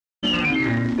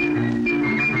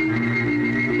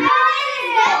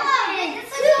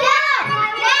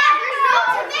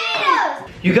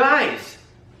You guys,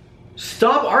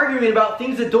 stop arguing about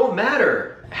things that don't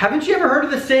matter. Haven't you ever heard of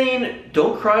the saying,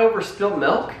 don't cry over spilt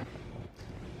milk?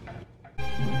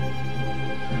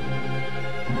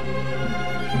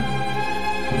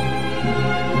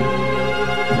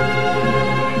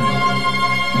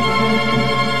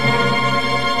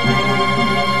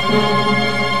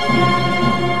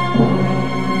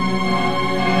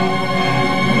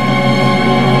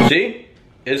 See?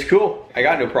 It's cool. I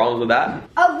got no problems with that.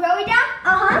 Oh, really, Dad?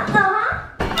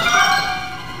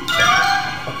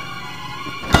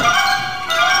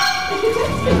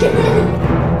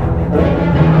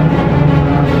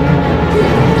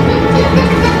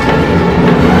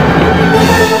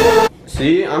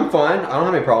 See, I'm fine. I don't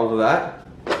have any problems with that.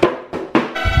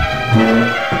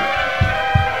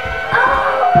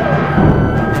 Oh.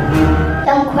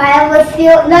 Don't cry over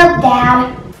spilt milk,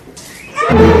 Dad.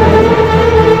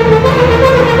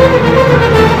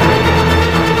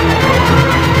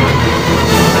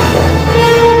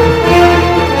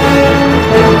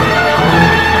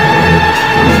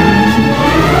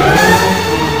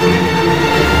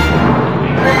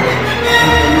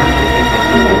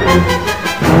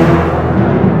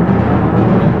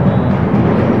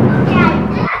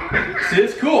 See,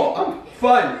 it's cool. I'm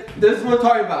fun. This is what I'm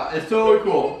talking about. It's totally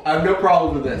cool. I have no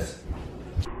problems with this.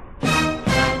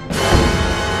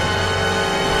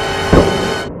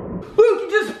 Look, you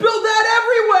just spilled that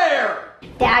everywhere!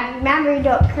 Dad, remember, you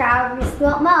don't cry over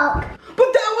spilt milk.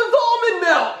 But that was almond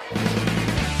milk!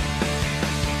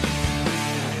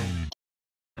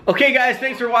 Okay guys,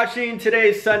 thanks for watching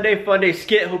today's Sunday Funday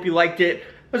skit. Hope you liked it. It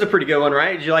was a pretty good one,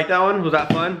 right? Did you like that one? Was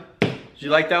that fun? Did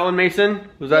you like that one, Mason?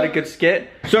 Was that a good skit?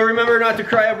 So remember not to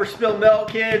cry over spilled milk,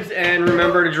 kids, and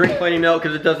remember to drink plenty of milk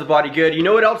because it does the body good. You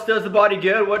know what else does the body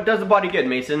good? What does the body good,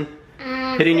 Mason?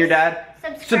 Hitting your dad?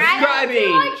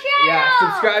 Subscribing! Yeah,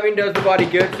 subscribing does the body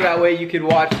good, so that way you can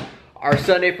watch our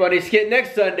Sunday Funday skit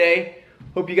next Sunday.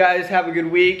 Hope you guys have a good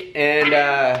week, and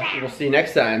we'll see you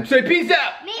next time. Say peace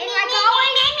out!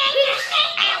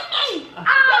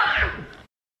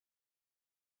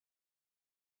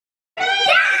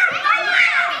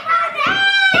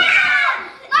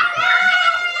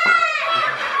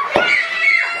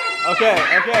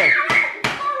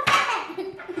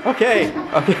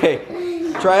 Okay.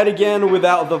 Try it again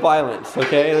without the violence,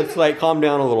 okay? Let's like calm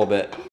down a little bit.